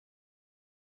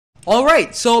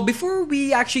Alright, so before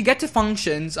we actually get to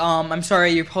functions, I'm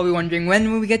sorry, you're probably wondering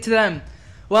when will we get to them?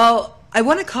 Well, I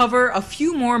want to cover a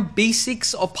few more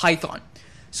basics of Python.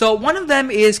 So one of them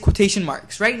is quotation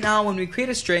marks. Right now, when we create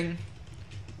a string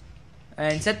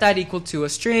and set that equal to a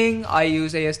string, I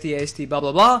use AST, blah,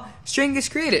 blah, blah, string is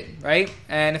created, right?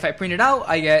 And if I print it out,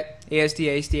 I get AST.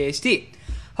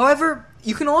 However,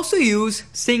 you can also use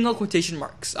single quotation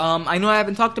marks. I know I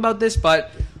haven't talked about this,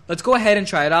 but let's go ahead and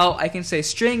try it out. I can say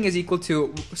string is equal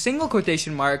to single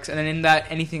quotation marks, and then in that,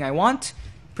 anything I want.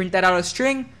 Print that out as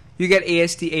string, you get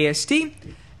AST.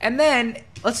 And then,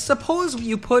 let's suppose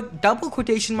you put double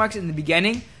quotation marks in the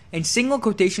beginning and single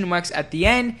quotation marks at the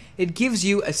end. It gives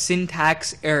you a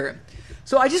syntax error.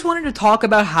 So I just wanted to talk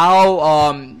about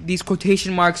how these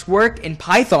quotation marks work in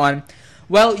Python.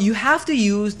 Well, you have to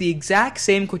use the exact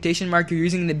same quotation mark you're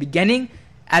using in the beginning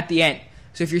at the end.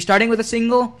 So if you're starting with a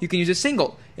single, you can use a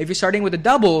single. If you're starting with a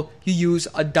double, you use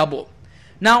a double.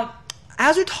 Now,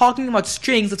 as we're talking about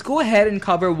strings, let's go ahead and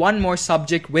cover one more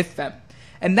subject with them.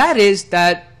 And that is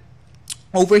that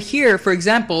over here, for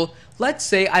example, let's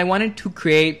say I wanted to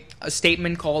create a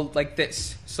statement called like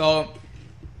this. So,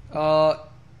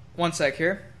 one sec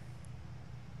here.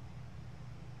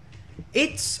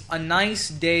 It's a nice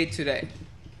day today.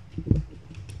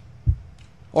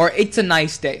 Or it's a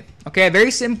nice day. Okay, a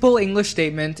very simple English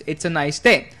statement, it's a nice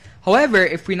day. However,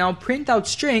 if we now print out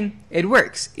string, it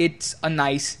works. It's a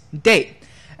nice day.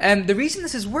 And the reason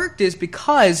this has worked is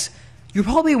because you're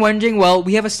probably wondering, well,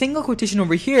 we have a single quotation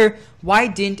over here. Why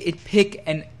didn't it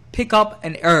pick up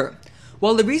an error?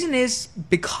 Well, the reason is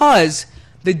because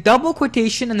the double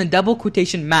quotation and the double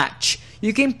quotation match.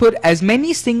 You can put as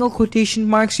many single quotation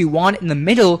marks you want in the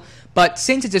middle, but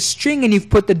since it's a string and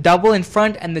you've put the double in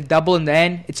front and the double in the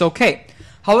end, it's okay.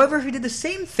 However, if we did the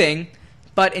same thing,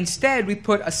 but instead we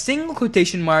put a single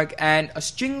quotation mark and a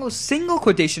single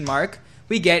quotation mark,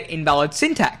 we get invalid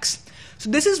syntax. So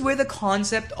this is where the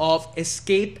concept of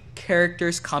escape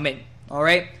characters come in.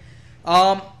 Alright?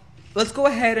 Let's go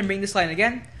ahead and bring this line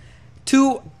again.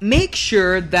 To make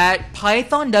sure that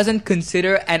Python doesn't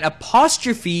consider an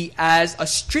apostrophe as a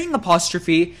string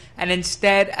apostrophe and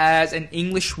instead as an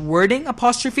English wording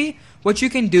apostrophe, what you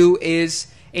can do is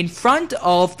in front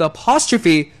of the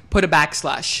apostrophe, put a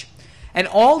backslash. And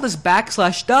all this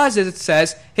backslash does is it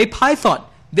says, hey Python,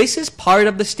 this is part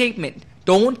of the statement.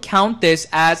 Don't count this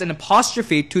as an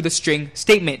apostrophe to the string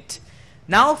statement.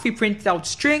 Now if we print out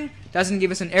string, doesn't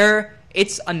give us an error,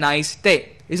 it's a nice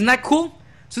day. Isn't that cool?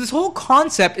 So this whole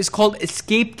concept is called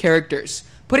escape characters.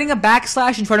 Putting a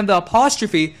backslash in front of the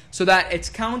apostrophe so that it's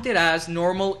counted as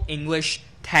normal English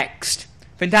text.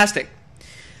 Fantastic.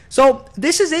 So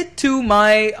this is it to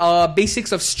my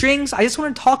basics of strings. I just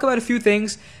want to talk about a few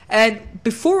things. And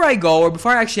before I go, or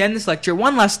before I actually end this lecture,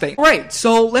 one last thing. Alright,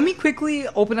 so let me quickly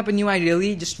open up a new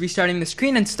Ideally, just restarting the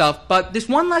screen and stuff. But there's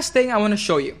one last thing I want to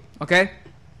show you, okay?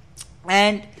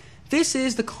 And this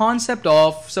is the concept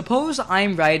of, suppose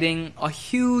I'm writing a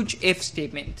huge if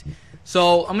statement.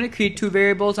 So I'm going to create two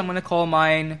variables. I'm going to call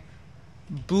mine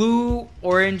blue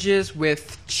oranges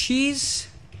with cheese.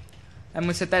 I'm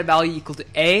going to set that value equal to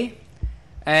A.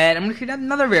 And I'm going to create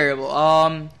another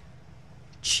variable.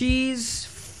 Cheese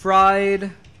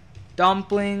fried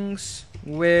dumplings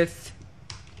with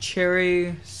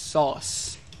cherry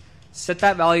sauce. Set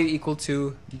that value equal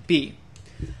to B.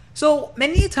 So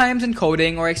many times in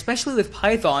coding, or especially with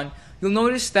Python, you'll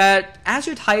notice that as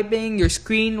you're typing, your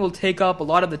screen will take up a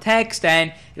lot of the text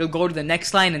and it'll go to the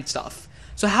next line and stuff.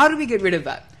 So how do we get rid of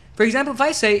that? For example, if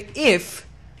I say if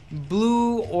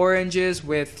blue oranges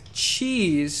with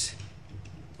cheese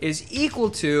is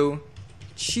equal to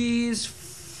cheese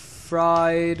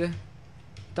fried...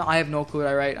 I have no clue what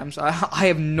I write. I'm sorry. I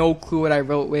have no clue what I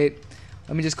wrote. Wait.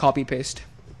 Let me just copy paste.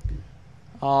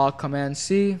 Command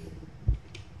C.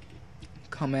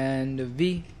 Command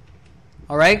V.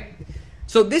 Alright?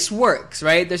 So this works,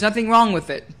 right? There's nothing wrong with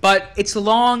it. But it's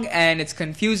long and it's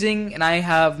confusing and I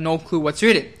have no clue what's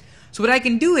written. So what I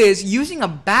can do is using a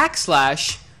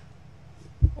backslash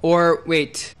or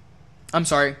wait. I'm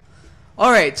sorry.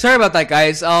 Alright, sorry about that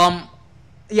guys.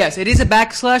 Yes, it is a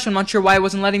backslash. I'm not sure why it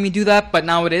wasn't letting me do that, but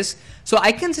now it is. So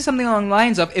I can say something along the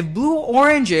lines of if blue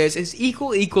oranges is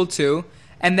equal to,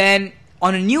 and then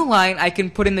on a new line I can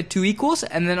put in the two equals,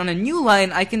 and then on a new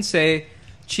line I can say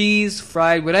cheese,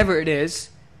 fried, whatever it is,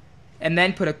 and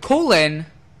then put a colon.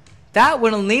 That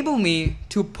would enable me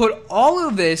to put all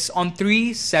of this on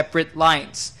 3 separate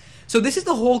lines. So this is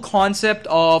the whole concept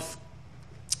of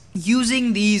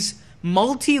using these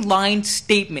multi-line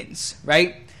statements,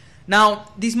 right? Now,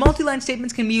 these multi-line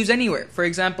statements can be used anywhere. For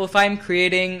example, if I'm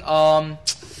creating,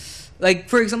 like,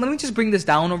 for example, let me just bring this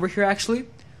down over here, actually.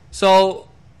 So,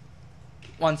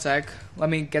 one sec. Let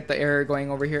me get the error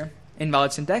going over here.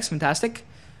 Invalid syntax. Fantastic.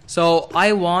 So,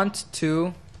 I want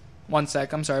to... One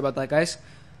sec. I'm sorry about that, guys.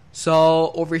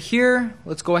 So, over here,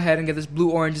 let's go ahead and get this blue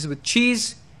oranges with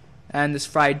cheese and this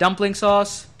fried dumpling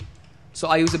sauce. So,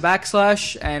 I use a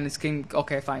backslash and it's getting...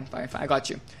 Okay, fine. I got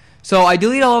you. So, I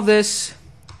delete all of this.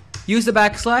 Use the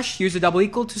backslash. Use the double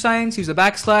equal to signs. Use the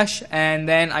backslash. And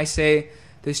then I say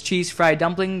this cheese fried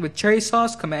dumpling with cherry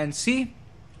sauce. Command C.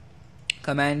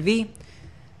 Command V.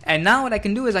 And now what I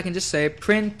can do is I can just say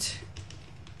print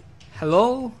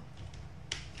hello,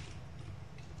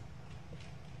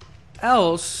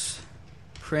 else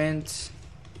print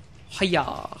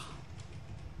hiya.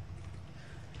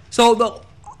 So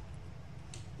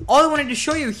all I wanted to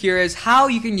show you here is how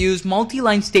you can use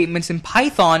multi-line statements in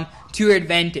Python to your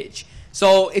advantage.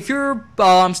 So if your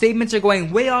statements are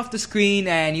going way off the screen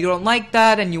and you don't like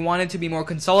that and you want it to be more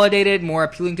consolidated, more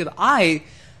appealing to the eye,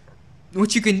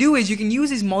 what you can do is you can use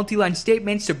these multi-line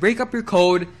statements to break up your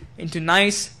code into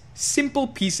nice, simple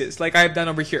pieces like I've done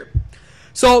over here.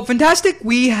 So, fantastic.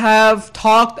 We have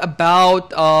talked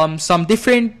about some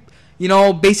different,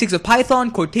 basics of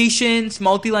Python, quotations,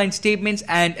 multi-line statements,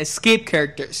 and escape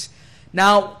characters.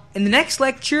 Now, in the next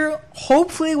lecture,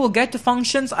 hopefully we'll get to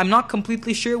functions. I'm not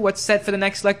completely sure what's set for the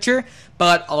next lecture,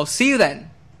 but I'll see you then.